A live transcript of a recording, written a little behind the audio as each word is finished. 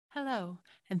Hello,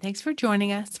 and thanks for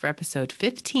joining us for episode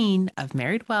 15 of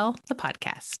Married Well, the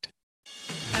podcast.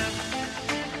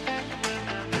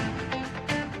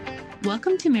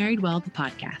 Welcome to Married Well, the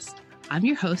podcast. I'm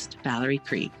your host, Valerie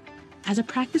Krieg. As a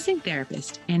practicing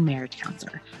therapist and marriage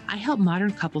counselor, I help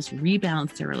modern couples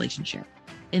rebalance their relationship.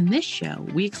 In this show,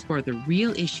 we explore the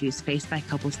real issues faced by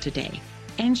couples today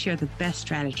and share the best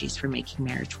strategies for making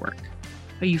marriage work.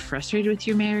 Are you frustrated with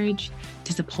your marriage,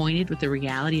 disappointed with the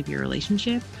reality of your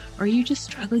relationship, or are you just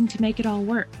struggling to make it all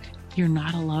work? You're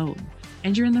not alone,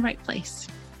 and you're in the right place.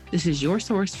 This is your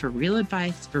source for real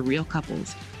advice for real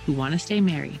couples who want to stay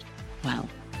married well.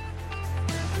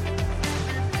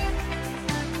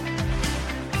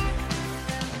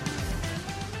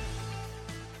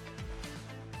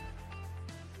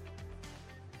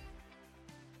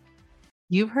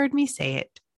 You've heard me say it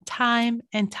time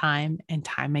and time and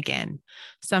time again.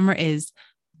 Summer is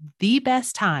the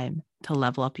best time to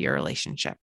level up your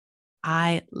relationship.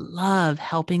 I love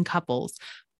helping couples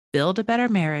build a better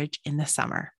marriage in the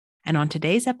summer. And on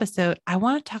today's episode, I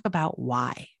want to talk about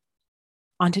why.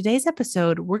 On today's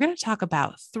episode, we're going to talk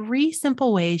about 3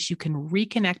 simple ways you can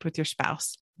reconnect with your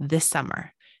spouse this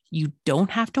summer. You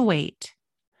don't have to wait.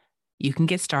 You can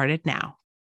get started now.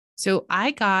 So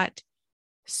I got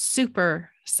super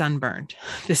sunburned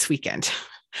this weekend.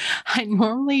 I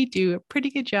normally do a pretty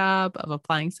good job of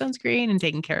applying sunscreen and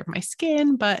taking care of my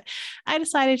skin, but I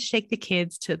decided to take the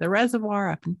kids to the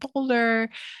reservoir up in Boulder.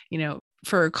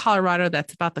 For Colorado,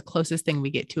 that's about the closest thing we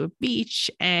get to a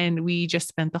beach. And we just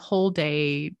spent the whole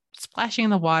day splashing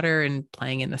in the water and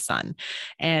playing in the sun.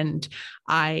 And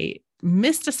I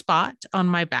missed a spot on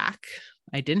my back.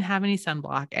 I didn't have any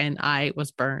sunblock and I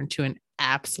was burned to an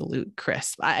absolute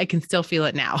crisp. I can still feel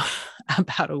it now,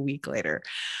 about a week later.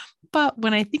 But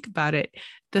when I think about it,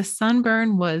 the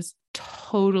sunburn was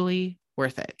totally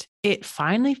worth it. It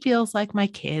finally feels like my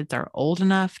kids are old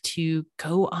enough to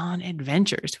go on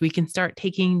adventures. We can start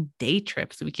taking day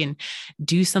trips. We can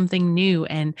do something new.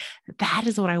 And that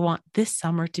is what I want this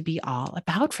summer to be all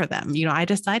about for them. I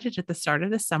decided at the start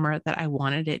of the summer that I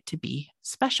wanted it to be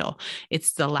special.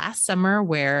 It's the last summer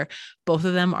where both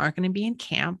of them aren't going to be in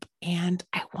camp. And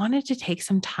I wanted to take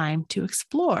some time to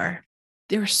explore.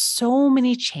 There are so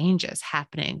many changes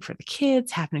happening for the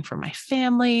kids, happening for my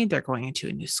family. They're going into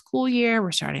a new school year.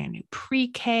 We're starting a new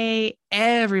pre-K.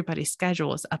 Everybody's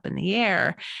schedule is up in the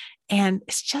air. And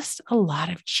it's just a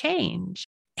lot of change.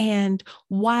 And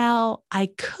while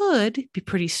I could be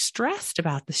pretty stressed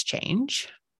about this change,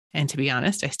 and to be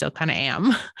honest, I still kind of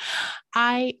am,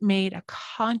 I made a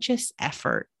conscious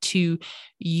effort to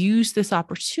use this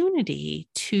opportunity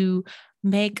to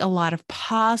make a lot of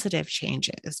positive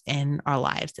changes in our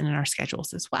lives and in our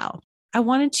schedules as well. I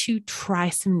wanted to try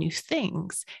some new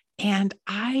things. And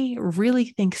I really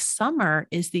think summer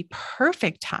is the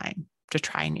perfect time to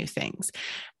try new things.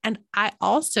 And I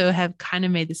also have kind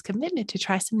of made this commitment to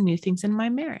try some new things in my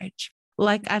marriage.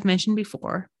 Like I've mentioned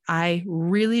before, I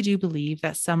really do believe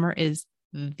that summer is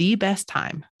the best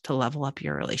time to level up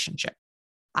your relationship.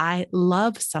 I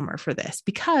love summer for this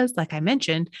because, like I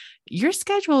mentioned, your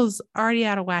schedule's already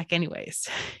out of whack anyways.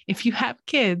 If you have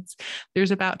kids,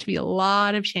 there's about to be a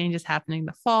lot of changes happening in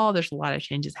the fall. There's a lot of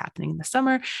changes happening in the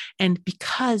summer. And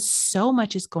because so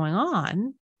much is going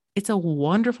on, it's a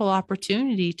wonderful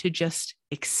opportunity to just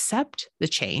accept the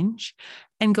change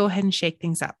and go ahead and shake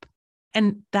things up.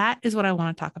 And that is what I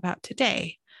want to talk about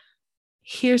today.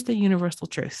 Here's the universal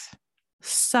truth.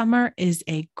 Summer is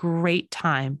a great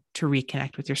time to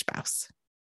reconnect with your spouse.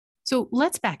 So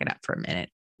let's back it up for a minute.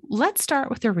 Let's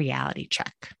start with a reality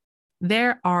check.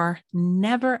 There are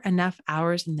never enough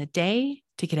hours in the day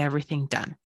to get everything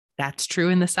done. That's true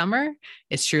in the summer.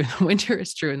 It's true in the winter.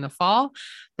 It's true in the fall.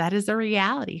 That is a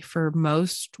reality for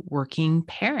most working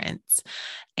parents.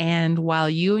 And while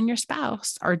you and your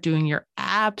spouse are doing your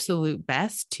absolute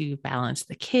best to balance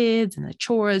the kids and the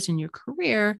chores and your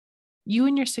career, you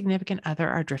and your significant other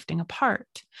are drifting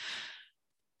apart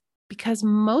because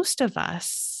most of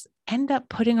us end up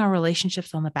putting our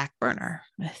relationships on the back burner.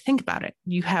 Think about it.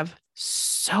 You have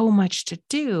so much to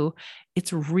do.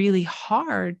 It's really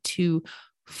hard to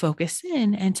focus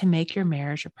in and to make your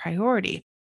marriage a priority.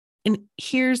 And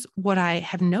here's what I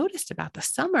have noticed about the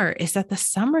summer is that the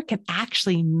summer can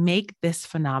actually make this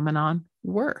phenomenon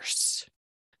worse.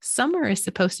 Summer is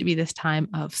supposed to be this time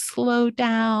of slow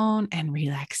down and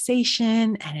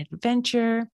relaxation and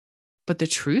adventure. But the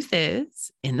truth is,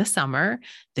 in the summer,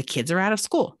 the kids are out of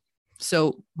school.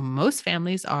 So most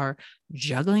families are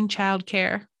juggling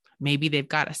childcare. Maybe they've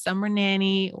got a summer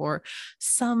nanny or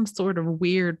some sort of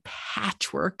weird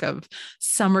patchwork of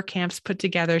summer camps put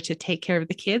together to take care of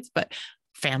the kids. But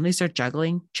Families are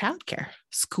juggling childcare.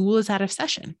 School is out of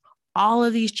session. All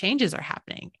of these changes are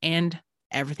happening, and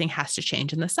everything has to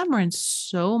change in the summer. And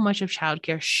so much of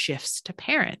childcare shifts to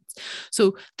parents.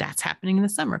 So that's happening in the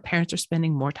summer. Parents are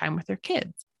spending more time with their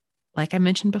kids. Like I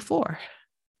mentioned before,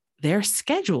 their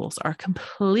schedules are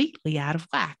completely out of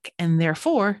whack. And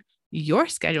therefore, your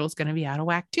schedule is going to be out of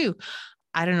whack too.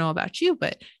 I don't know about you,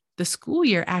 but the school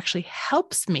year actually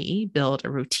helps me build a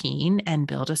routine and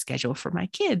build a schedule for my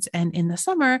kids. And in the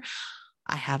summer,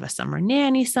 I have a summer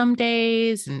nanny some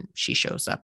days, and she shows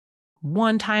up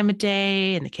one time a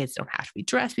day, and the kids don't have to be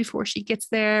dressed before she gets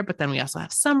there. But then we also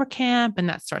have summer camp, and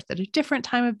that starts at a different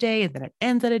time of day, and then it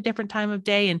ends at a different time of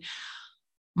day. And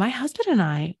my husband and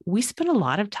I, we spend a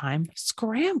lot of time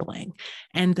scrambling,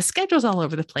 and the schedule's all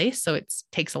over the place. So it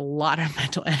takes a lot of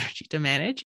mental energy to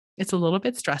manage. It's a little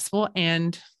bit stressful,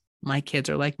 and my kids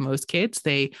are like most kids.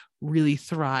 They really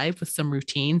thrive with some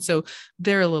routine. So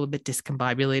they're a little bit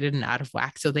discombobulated and out of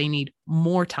whack. So they need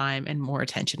more time and more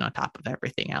attention on top of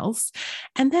everything else.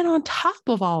 And then on top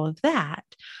of all of that,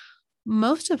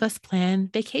 most of us plan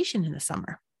vacation in the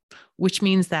summer, which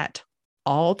means that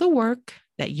all the work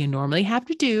that you normally have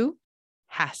to do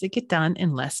has to get done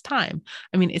in less time.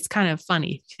 I mean, it's kind of funny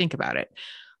if you think about it.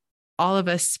 All of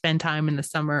us spend time in the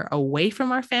summer away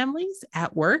from our families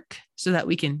at work so that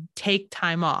we can take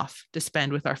time off to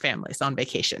spend with our families on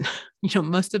vacation.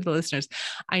 Most of the listeners,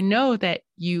 I know that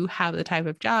you have the type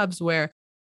of jobs where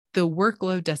the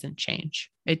workload doesn't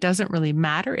change. It doesn't really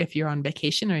matter if you're on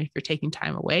vacation or if you're taking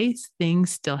time away,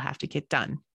 things still have to get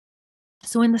done.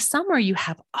 So in the summer, you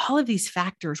have all of these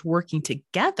factors working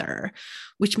together,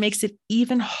 which makes it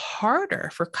even harder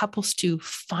for couples to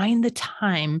find the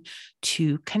time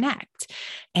to connect.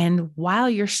 And while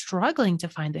you're struggling to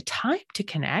find the time to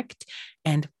connect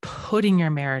and putting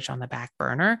your marriage on the back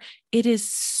burner, it is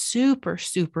super,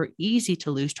 super easy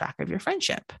to lose track of your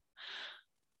friendship.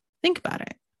 Think about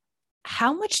it.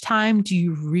 How much time do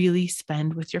you really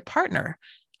spend with your partner?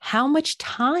 How much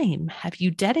time have you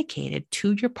dedicated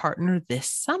to your partner this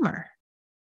summer?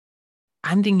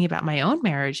 I'm thinking about my own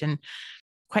marriage, and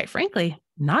quite frankly,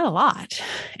 not a lot.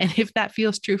 And if that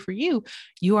feels true for you,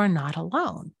 you are not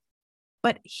alone.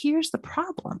 But here's the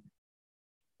problem.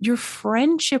 Your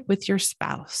friendship with your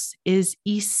spouse is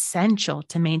essential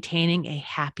to maintaining a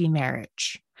happy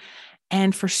marriage.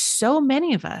 And for so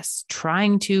many of us,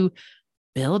 trying to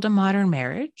build a modern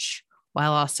marriage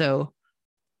while also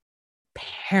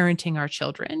parenting our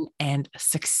children and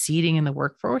succeeding in the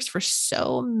workforce, for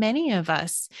so many of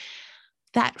us,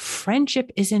 that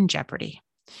friendship is in jeopardy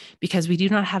because we do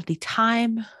not have the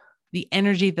time, the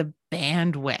energy, the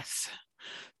bandwidth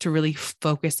to really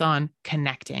focus on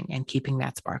connecting and keeping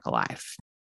that spark alive.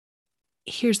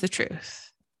 Here's the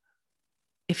truth.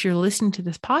 If you're listening to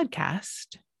this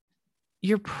podcast,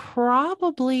 you're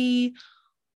probably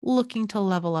looking to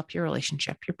level up your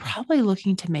relationship. You're probably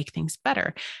looking to make things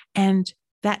better. And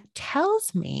that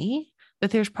tells me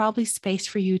that there's probably space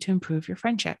for you to improve your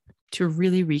friendship, to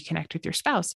really reconnect with your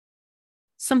spouse.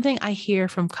 Something I hear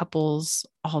from couples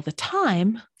all the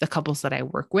time, the couples that I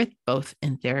work with, both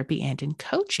in therapy and in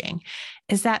coaching,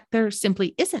 is that there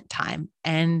simply isn't time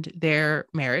and their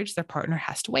marriage, their partner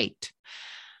has to wait.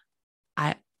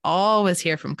 I always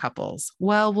hear from couples,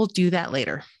 well, we'll do that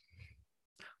later.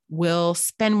 We'll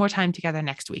spend more time together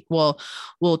next week. We'll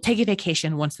take a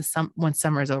vacation once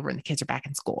summer is over and the kids are back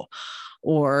in school.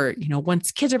 Or,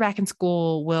 once kids are back in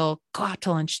school, we'll go out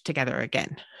to lunch together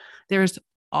again. There's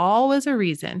always a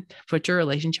reason to put your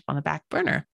relationship on the back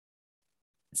burner.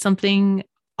 Something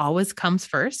always comes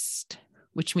first,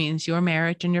 which means your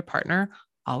marriage and your partner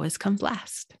always comes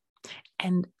last.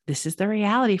 And this is the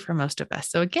reality for most of us.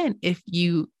 So again, if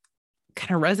you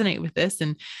kind of resonate with this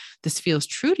and this feels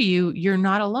true to you, you're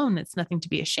not alone. It's nothing to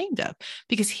be ashamed of,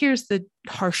 because here's the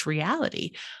harsh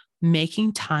reality.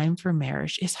 Making time for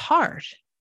marriage is hard.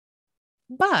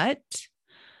 But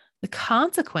the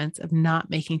consequence of not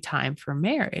making time for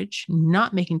marriage,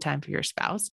 not making time for your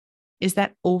spouse, is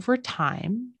that over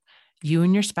time, you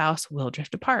and your spouse will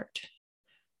drift apart.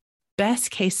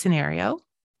 Best case scenario,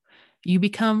 you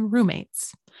become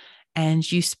roommates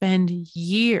and you spend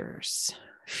years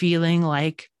feeling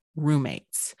like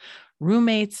roommates,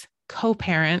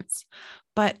 co-parents,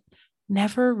 but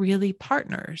never really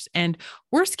partners. And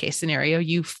worst case scenario,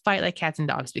 you fight like cats and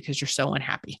dogs because you're so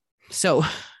unhappy. So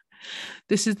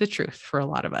this is the truth for a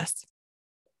lot of us.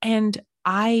 And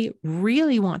I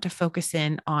really want to focus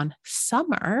in on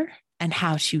summer and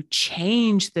how to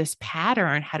change this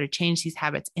pattern, how to change these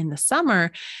habits in the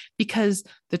summer, because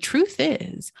the truth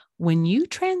is, when you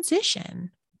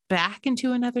transition back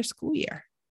into another school year,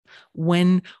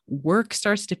 when work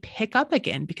starts to pick up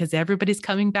again because everybody's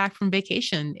coming back from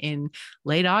vacation in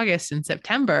late August and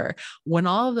September, when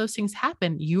all of those things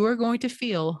happen, you are going to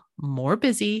feel more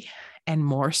busy and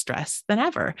more stressed than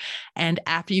ever. And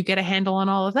after you get a handle on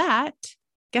all of that,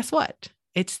 guess what?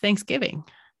 It's Thanksgiving,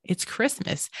 it's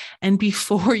Christmas. And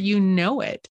before you know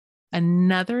it,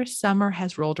 another summer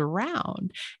has rolled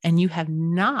around and you have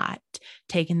not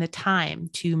taken the time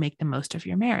to make the most of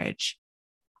your marriage.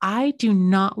 I do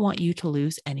not want you to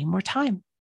lose any more time.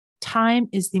 Time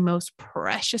is the most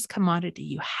precious commodity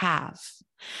you have.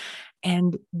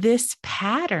 And this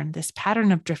pattern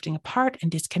of drifting apart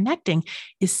and disconnecting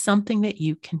is something that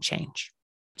you can change.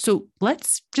 So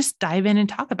let's just dive in and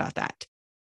talk about that.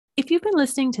 If you've been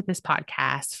listening to this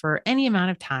podcast for any amount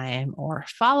of time or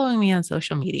following me on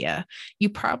social media, you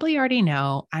probably already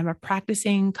know I'm a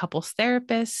practicing couples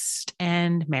therapist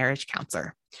and marriage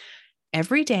counselor.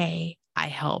 Every day, I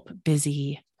help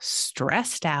busy,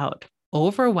 stressed out,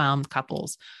 overwhelmed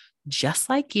couples just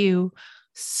like you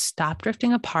stop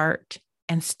drifting apart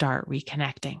and start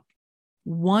reconnecting.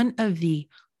 One of the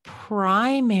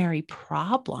primary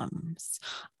problems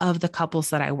of the couples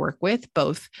that I work with,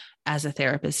 both as a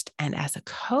therapist and as a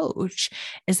coach,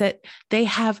 is that they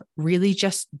have really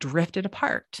just drifted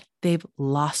apart. They've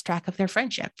lost track of their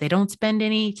friendship. They don't spend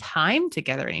any time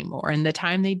together anymore. And the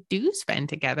time they do spend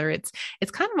together, it's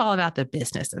kind of all about the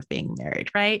business of being married,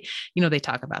 right? You know, they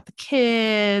talk about the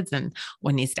kids and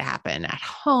what needs to happen at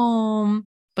home,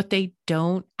 but they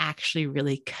don't actually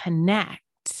really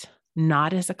connect,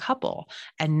 not as a couple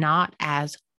and not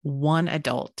as one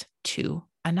adult to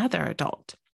another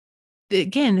adult.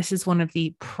 Again, this is one of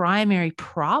the primary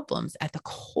problems at the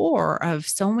core of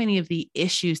so many of the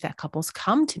issues that couples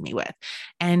come to me with.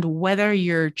 And whether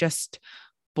you're just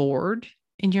bored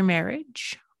in your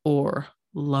marriage or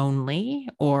lonely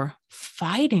or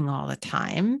fighting all the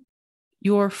time,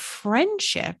 your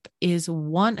friendship is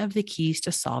one of the keys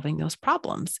to solving those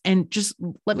problems. And just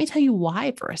let me tell you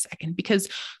why for a second, because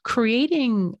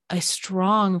creating a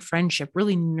strong friendship,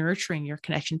 really nurturing your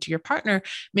connection to your partner,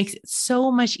 makes it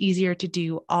so much easier to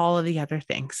do all of the other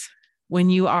things. When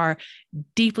you are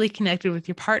deeply connected with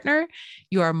your partner,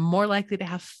 you are more likely to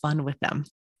have fun with them.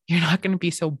 You're not going to be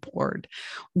so bored.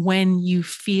 When you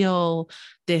feel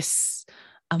this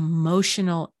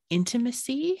emotional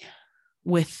intimacy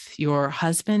with your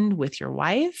husband, with your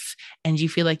wife, and you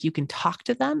feel like you can talk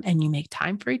to them and you make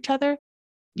time for each other,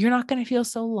 you're not going to feel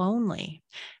so lonely.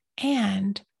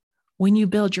 And when you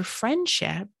build your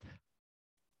friendship,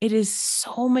 it is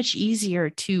so much easier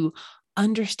to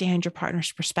understand your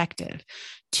partner's perspective,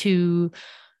 to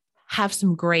have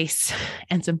some grace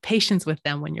and some patience with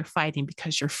them when you're fighting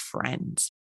because you're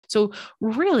friends. So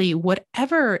really,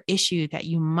 whatever issue that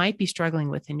you might be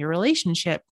struggling with in your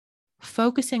relationship,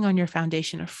 focusing on your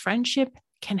foundation of friendship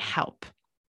can help.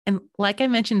 And like I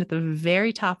mentioned at the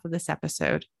very top of this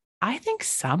episode, I think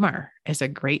summer is a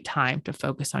great time to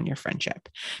focus on your friendship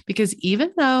because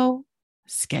even though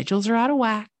schedules are out of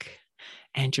whack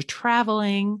and you're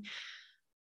traveling,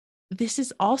 this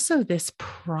is also this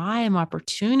prime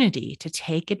opportunity to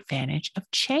take advantage of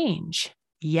change.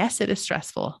 Yes, it is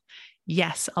stressful.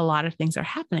 Yes, a lot of things are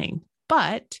happening,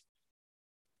 but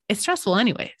it's stressful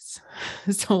anyways.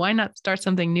 So why not start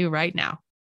something new right now?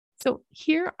 So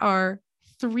here are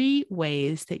 3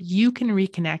 ways that you can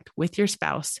reconnect with your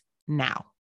spouse now.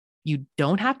 You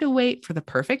don't have to wait for the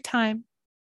perfect time.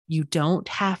 You don't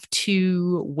have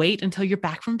to wait until you're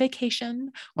back from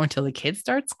vacation or until the kids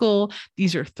start school.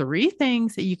 These are 3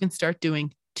 things that you can start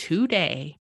doing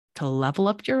today to level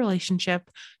up your relationship,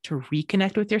 to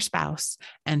reconnect with your spouse,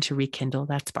 and to rekindle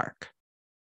that spark.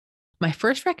 My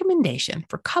first recommendation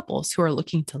for couples who are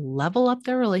looking to level up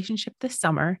their relationship this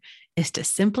summer is to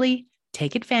simply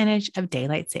take advantage of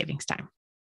daylight savings time.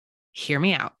 Hear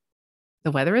me out.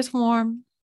 The weather is warm,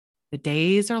 the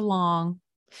days are long,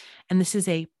 and this is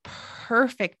a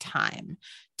perfect time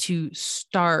to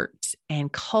start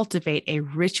and cultivate a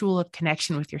ritual of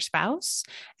connection with your spouse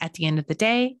at the end of the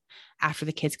day after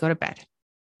the kids go to bed.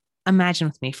 Imagine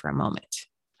with me for a moment.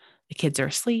 The kids are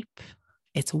asleep.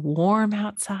 It's warm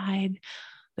outside.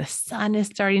 The sun is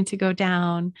starting to go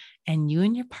down and you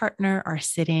and your partner are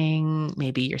sitting,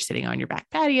 maybe you're sitting on your back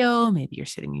patio, maybe you're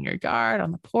sitting in your yard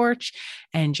on the porch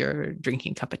and you're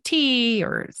drinking a cup of tea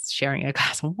or sharing a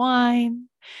glass of wine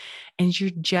and you're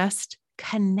just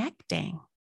connecting.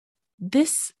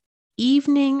 This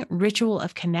evening ritual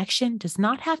of connection does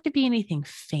not have to be anything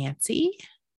fancy.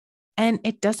 And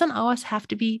it doesn't always have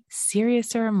to be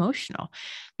serious or emotional.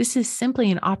 This is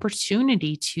simply an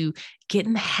opportunity to get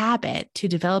in the habit to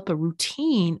develop a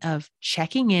routine of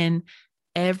checking in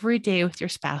every day with your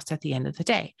spouse at the end of the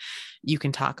day. You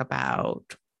can talk about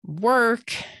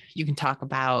work. You can talk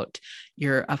about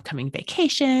your upcoming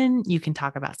vacation. You can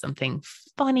talk about something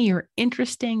funny or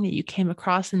interesting that you came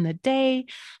across in the day.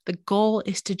 The goal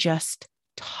is to just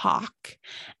talk.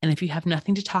 And if you have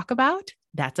nothing to talk about,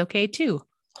 that's okay too.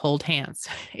 Hold hands.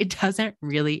 It doesn't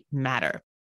really matter.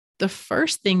 The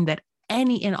first thing that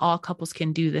any and all couples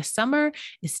can do this summer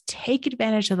is take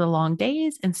advantage of the long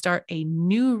days and start a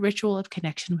new ritual of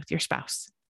connection with your spouse.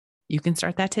 You can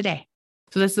start that today.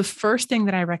 So that's the first thing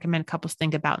that I recommend couples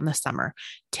think about in the summer.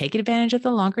 Take advantage of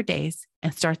the longer days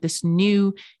and start this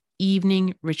new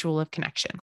evening ritual of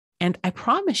connection. And I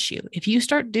promise you, if you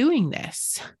start doing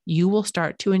this, you will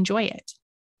start to enjoy it.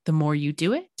 The more you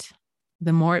do it,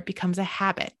 the more it becomes a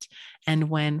habit. And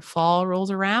when fall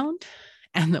rolls around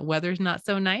and the weather's not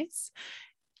so nice,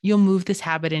 you'll move this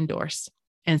habit indoors.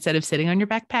 Instead of sitting on your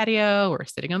back patio or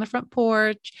sitting on the front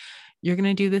porch, you're going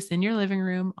to do this in your living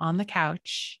room on the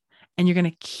couch, and you're going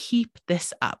to keep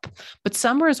this up. But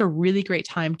summer is a really great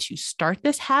time to start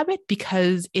this habit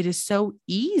because it is so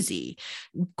easy.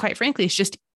 Quite frankly, it's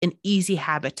just an easy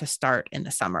habit to start in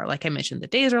the summer. Like I mentioned, the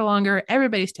days are longer,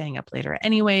 everybody's staying up later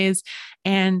anyways,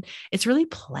 and it's really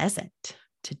pleasant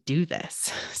to do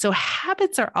this. So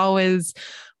habits are always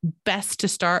best to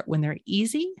start when they're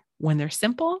easy, when they're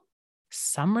simple.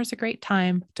 Summer's a great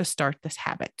time to start this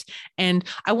habit. And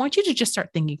I want you to just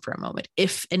start thinking for a moment.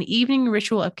 If an evening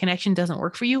ritual of connection doesn't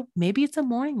work for you, maybe it's a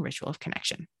morning ritual of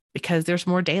connection because there's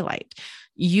more daylight.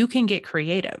 You can get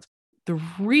creative. The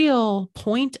real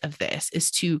point of this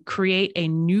is to create a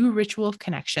new ritual of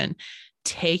connection,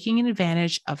 taking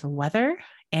advantage of the weather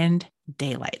and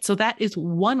daylight. So that is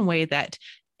one way that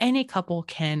any couple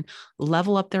can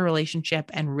level up their relationship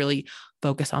and really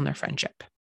focus on their friendship.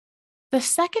 The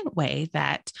second way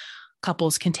that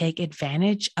couples can take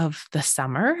advantage of the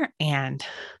summer and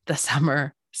the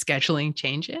summer scheduling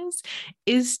changes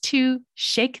is to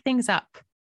shake things up.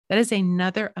 That is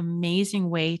another amazing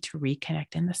way to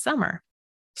reconnect in the summer.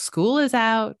 School is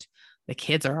out. The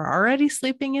kids are already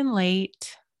sleeping in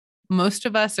late. Most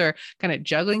of us are kind of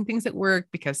juggling things at work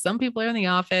because some people are in the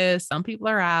office, some people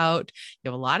are out. You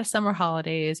have a lot of summer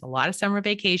holidays, a lot of summer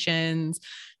vacations.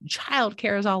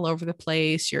 Childcare is all over the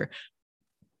place. You're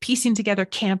piecing together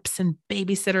camps and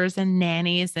babysitters and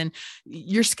nannies, and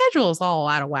your schedule is all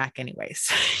out of whack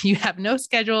anyways. You have no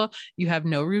schedule, you have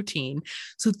no routine.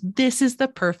 So this is the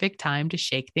perfect time to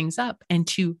shake things up and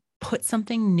to put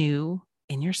something new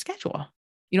in your schedule.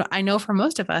 I know for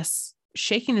most of us,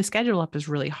 shaking the schedule up is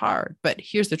really hard, but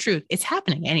here's the truth. It's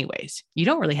happening anyways. You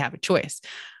don't really have a choice.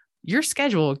 Your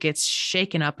schedule gets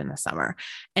shaken up in the summer.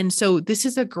 And so this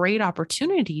is a great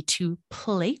opportunity to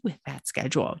play with that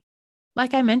schedule.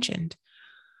 Like I mentioned,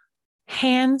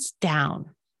 hands down,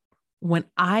 when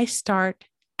I start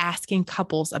asking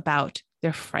couples about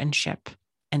their friendship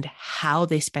and how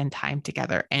they spend time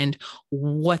together and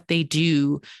what they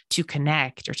do to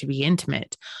connect or to be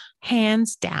intimate,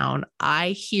 hands down,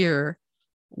 I hear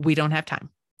we don't have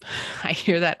time. I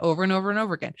hear that over and over and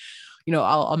over again.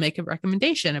 I'll make a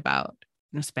recommendation about,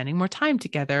 spending more time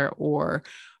together or,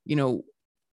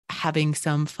 having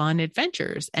some fun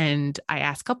adventures. And I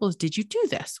ask couples, did you do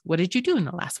this? What did you do in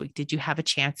the last week? Did you have a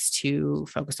chance to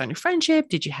focus on your friendship?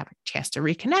 Did you have a chance to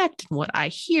reconnect? And what I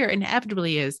hear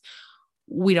inevitably is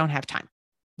we don't have time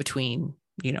between,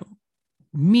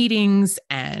 meetings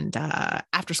and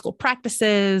after school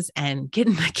practices and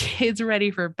getting the kids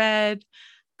ready for bed.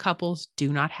 Couples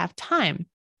do not have time,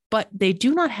 but they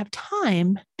do not have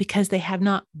time because they have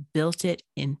not built it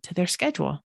into their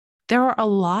schedule. There are a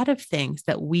lot of things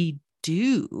that we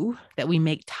do that we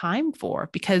make time for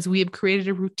because we have created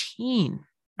a routine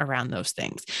around those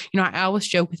things. I always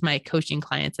joke with my coaching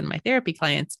clients and my therapy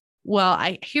clients, well,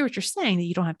 I hear what you're saying that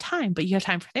you don't have time, but you have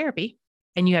time for therapy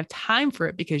and you have time for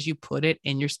it because you put it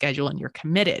in your schedule and you're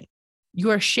committed. You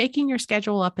are shaking your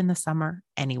schedule up in the summer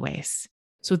anyways.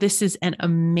 So this is an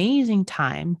amazing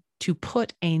time to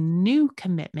put a new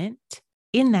commitment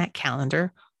in that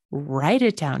calendar, write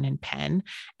it down in pen,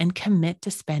 and commit to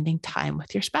spending time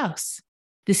with your spouse.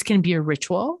 This can be a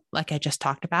ritual, like I just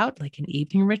talked about, like an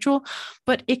evening ritual,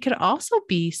 but it could also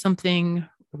be something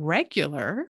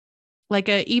regular, like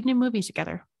an evening movie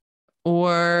together,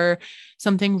 or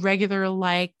something regular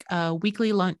like a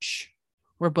weekly lunch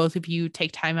where both of you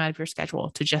take time out of your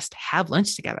schedule to just have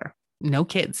lunch together. No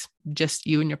kids, just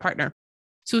you and your partner.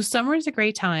 So summer is a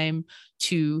great time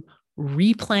to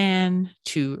replan,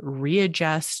 to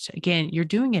readjust. Again, you're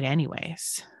doing it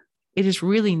anyways. It is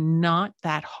really not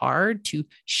that hard to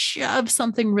shove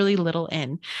something really little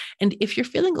in. And if you're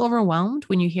feeling overwhelmed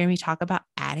when you hear me talk about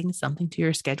adding something to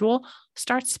your schedule,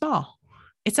 start small.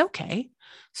 It's okay.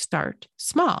 Start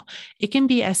small. It can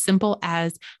be as simple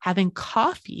as having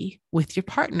coffee with your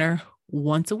partner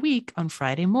once a week on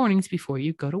Friday mornings before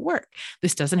you go to work.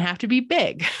 This doesn't have to be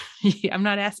big. I'm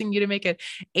not asking you to make an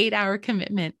 8-hour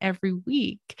commitment every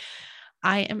week.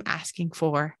 I am asking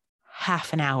for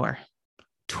half an hour,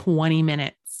 20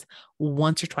 minutes,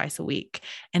 once or twice a week.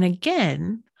 And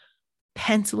again,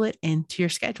 pencil it into your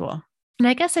schedule. And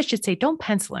I guess I should say, don't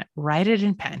pencil it, write it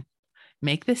in pen.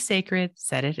 Make this sacred,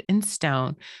 set it in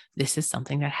stone. This is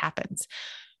something that happens.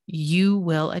 You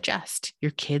will adjust.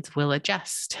 Your kids will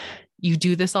adjust. You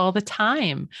do this all the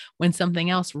time. When something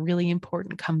else really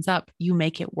important comes up, you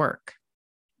make it work.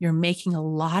 You're making a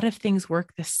lot of things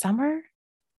work this summer.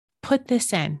 Put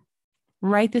this in,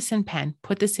 write this in pen,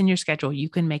 put this in your schedule. You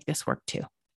can make this work too.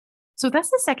 So that's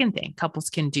the second thing couples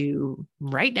can do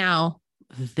right now.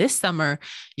 This summer,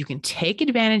 you can take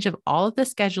advantage of all of the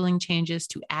scheduling changes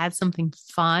to add something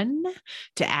fun,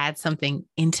 to add something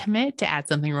intimate, to add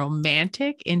something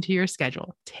romantic into your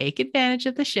schedule. Take advantage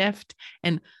of the shift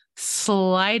and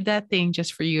slide that thing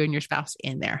just for you and your spouse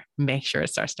in there. Make sure it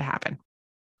starts to happen.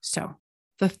 So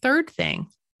the third thing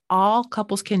all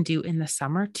couples can do in the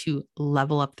summer to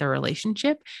level up their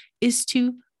relationship is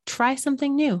to try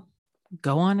something new.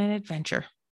 Go on an adventure.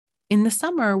 In the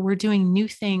summer, we're doing new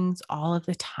things all of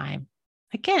the time.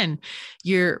 Again,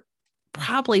 you're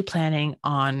probably planning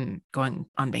on going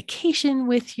on vacation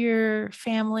with your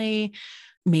family.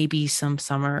 Maybe some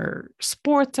summer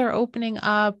sports are opening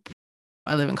up.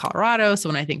 I live in Colorado, so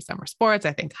when I think summer sports,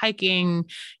 I think hiking,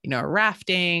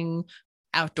 rafting,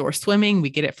 outdoor swimming. We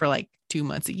get it for like 2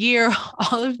 months a year.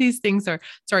 All of these things are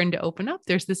starting to open up.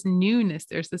 There's this newness,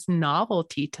 there's this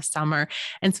novelty to summer.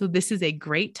 And so this is a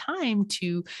great time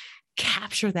to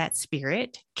capture that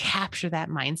spirit, capture that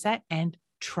mindset, and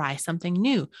try something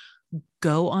new.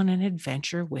 Go on an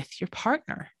adventure with your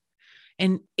partner.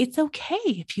 And it's okay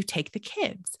if you take the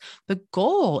kids. The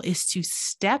goal is to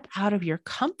step out of your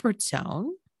comfort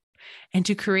zone and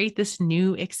to create this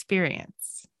new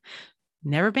experience.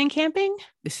 Never been camping?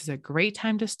 This is a great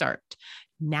time to start.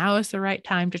 Now is the right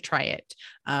time to try it.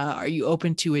 Are you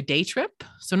open to a day trip?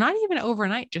 So not even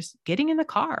overnight, just getting in the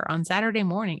car on Saturday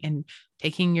morning and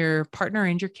taking your partner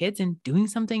and your kids and doing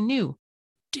something new.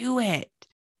 Do it.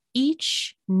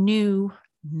 Each new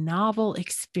novel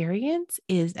experience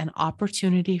is an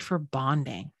opportunity for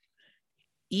bonding,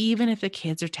 even if the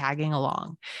kids are tagging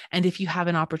along. And if you have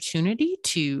an opportunity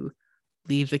to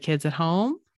leave the kids at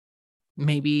home,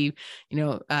 maybe,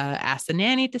 ask the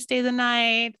nanny to stay the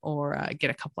night or get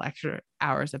a couple extra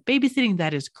hours of babysitting,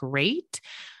 that is great.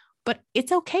 But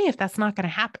it's okay if that's not going to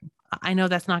happen. I know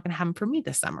that's not going to happen for me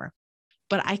this summer,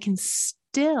 but I can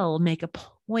still make a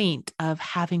point of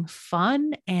having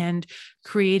fun and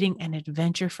creating an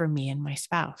adventure for me and my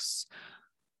spouse.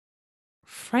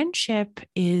 Friendship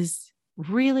is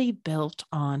really built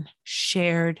on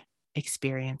shared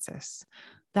experiences.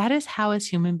 That is how, as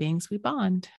human beings, we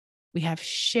bond. We have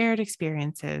shared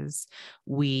experiences.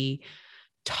 We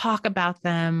talk about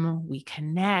them. We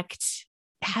connect.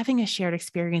 Having a shared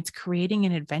experience, creating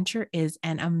an adventure is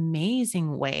an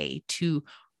amazing way to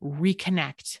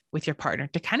reconnect with your partner,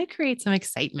 to kind of create some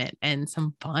excitement and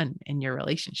some fun in your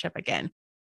relationship again.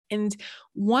 And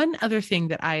one other thing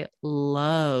that I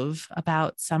love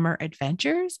about summer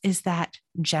adventures is that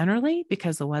generally,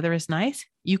 because the weather is nice,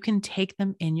 you can take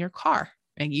them in your car.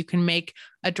 And you can make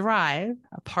a drive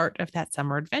a part of that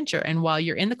summer adventure. And while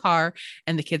you're in the car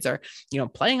and the kids are,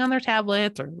 playing on their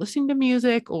tablets or listening to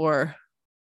music or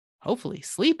hopefully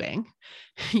sleeping,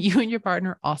 you and your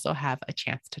partner also have a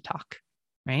chance to talk,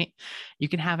 right? You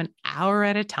can have an hour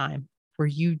at a time where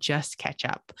you just catch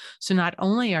up. So not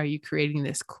only are you creating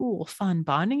this cool, fun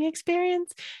bonding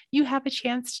experience, you have a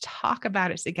chance to talk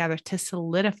about it together, to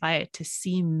solidify it, to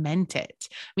cement it.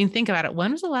 I mean, think about it.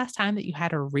 When was the last time that you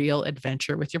had a real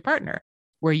adventure with your partner,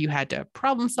 where you had to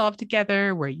problem solve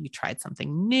together, where you tried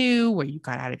something new, where you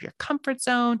got out of your comfort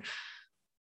zone?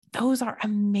 Those are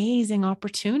amazing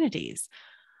opportunities.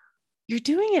 You're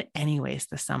doing it anyways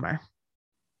this summer.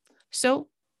 So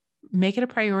make it a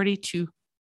priority to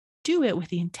do it with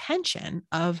the intention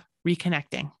of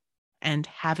reconnecting and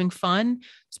having fun,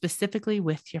 specifically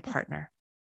with your partner.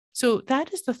 So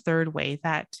that is the third way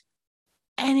that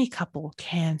any couple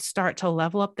can start to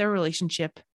level up their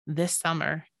relationship this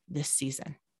summer, this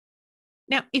season.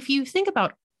 Now, if you think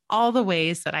about all the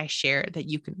ways that I shared that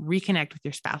you can reconnect with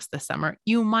your spouse this summer,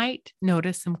 you might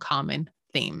notice some common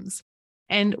themes.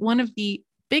 And one of the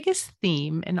biggest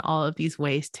theme in all of these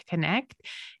ways to connect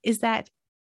is that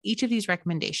each of these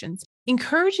recommendations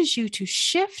encourages you to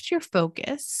shift your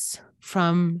focus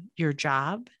from your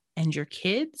job and your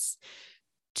kids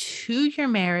to your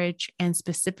marriage and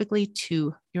specifically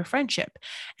to your friendship.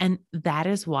 And that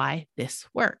is why this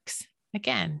works.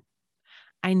 Again,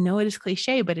 I know it is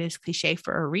cliche, but it is cliche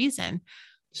for a reason.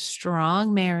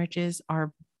 Strong marriages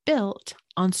are built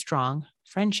on strong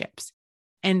friendships.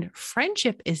 And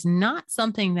friendship is not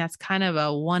something that's kind of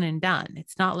a one and done.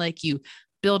 It's not like you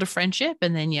build a friendship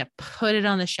and then you put it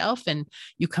on the shelf and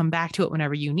you come back to it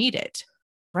whenever you need it.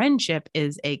 Friendship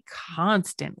is a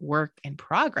constant work in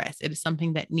progress. It is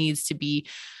something that needs to be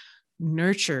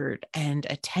nurtured and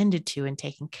attended to and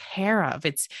taken care of.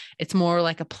 It's more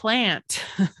like a plant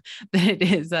than it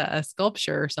is a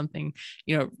sculpture or something,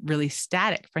 really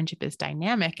static. Friendship is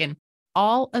dynamic. And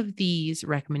all of these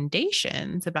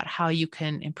recommendations about how you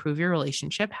can improve your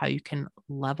relationship, how you can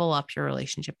level up your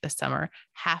relationship this summer,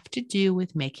 have to do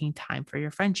with making time for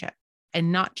your friendship.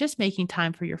 And not just making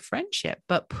time for your friendship,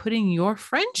 but putting your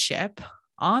friendship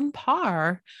on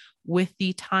par with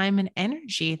the time and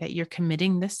energy that you're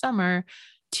committing this summer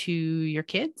to your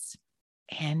kids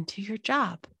and to your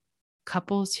job.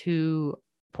 Couples who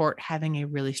report having a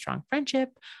really strong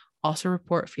friendship also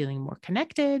report feeling more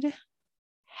connected,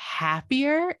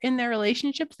 happier in their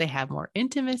relationships. They have more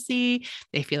intimacy.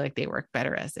 They feel like they work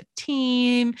better as a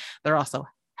team. They're also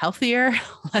healthier,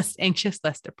 less anxious,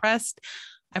 less depressed.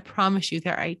 I promise you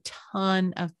there are a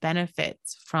ton of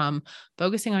benefits from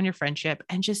focusing on your friendship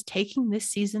and just taking this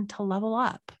season to level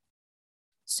up.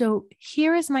 So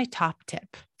here is my top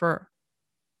tip for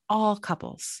all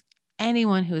couples,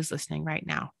 anyone who is listening right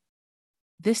now.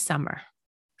 This summer,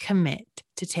 commit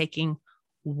to taking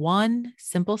one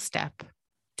simple step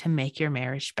to make your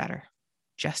marriage better.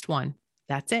 Just one.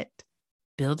 That's it.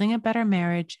 Building a better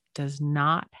marriage does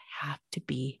not have to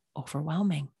be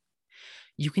overwhelming.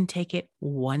 You can take it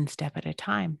one step at a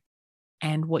time.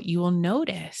 And what you will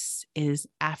notice is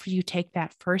after you take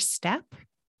that first step,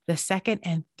 the second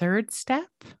and third step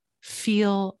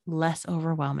feel less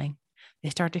overwhelming.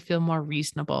 They start to feel more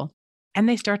reasonable and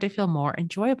they start to feel more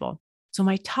enjoyable. So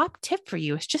my top tip for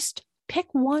you is just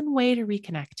pick one way to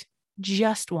reconnect,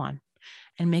 just one,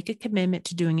 and make a commitment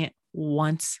to doing it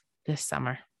once this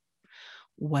summer.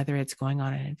 Whether it's going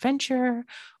on an adventure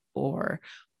or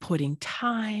putting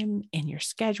time in your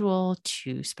schedule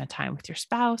to spend time with your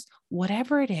spouse,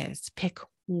 whatever it is, pick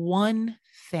one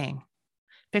thing.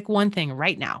 Pick one thing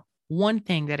right now, one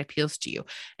thing that appeals to you,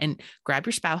 and grab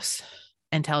your spouse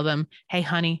and tell them, hey,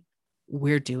 honey,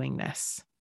 we're doing this,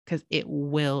 because it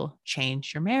will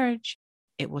change your marriage.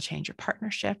 It will change your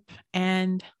partnership,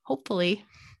 and hopefully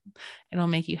it'll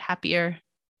make you happier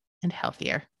and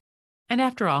healthier. And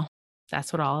after all,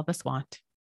 that's what all of us want,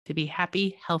 to be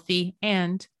happy, healthy,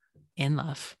 and in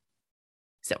love.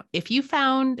 So if you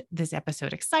found this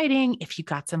episode exciting, if you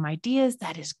got some ideas,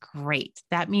 that is great.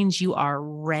 That means you are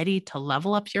ready to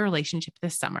level up your relationship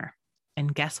this summer.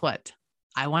 And guess what?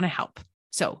 I want to help.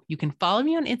 So you can follow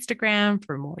me on Instagram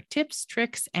for more tips,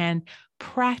 tricks, and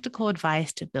practical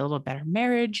advice to build a better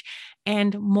marriage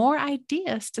and more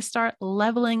ideas to start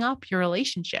leveling up your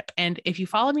relationship. And if you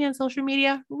follow me on social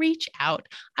media, reach out.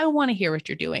 I want to hear what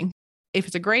you're doing. If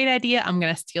it's a great idea, I'm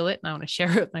going to steal it and I want to share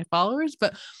it with my followers.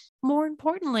 But more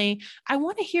importantly, I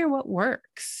want to hear what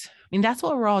works. I mean, that's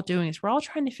what we're all doing, is we're all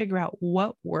trying to figure out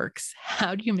what works.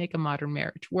 How do you make a modern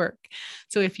marriage work?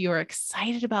 So if you're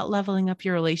excited about leveling up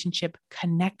your relationship,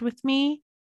 connect with me.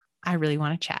 I really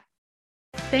want to chat.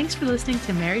 Thanks for listening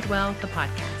to Married Well, the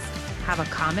podcast. Have a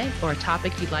comment or a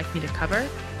topic you'd like me to cover?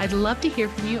 I'd love to hear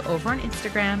from you over on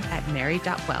Instagram at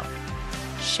married.well.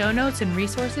 Show notes and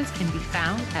resources can be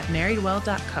found at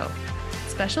marriedwell.co.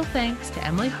 Special thanks to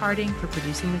Emily Harding for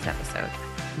producing this episode.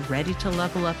 Ready to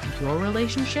level up your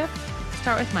relationship?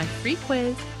 Start with my free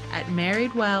quiz at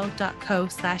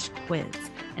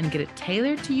marriedwell.co/quiz and get a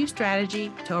tailored to you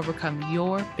strategy to overcome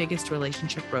your biggest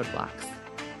relationship roadblocks.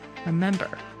 Remember,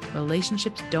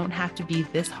 relationships don't have to be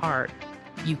this hard.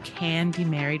 You can be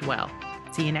married well.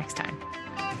 See you next time.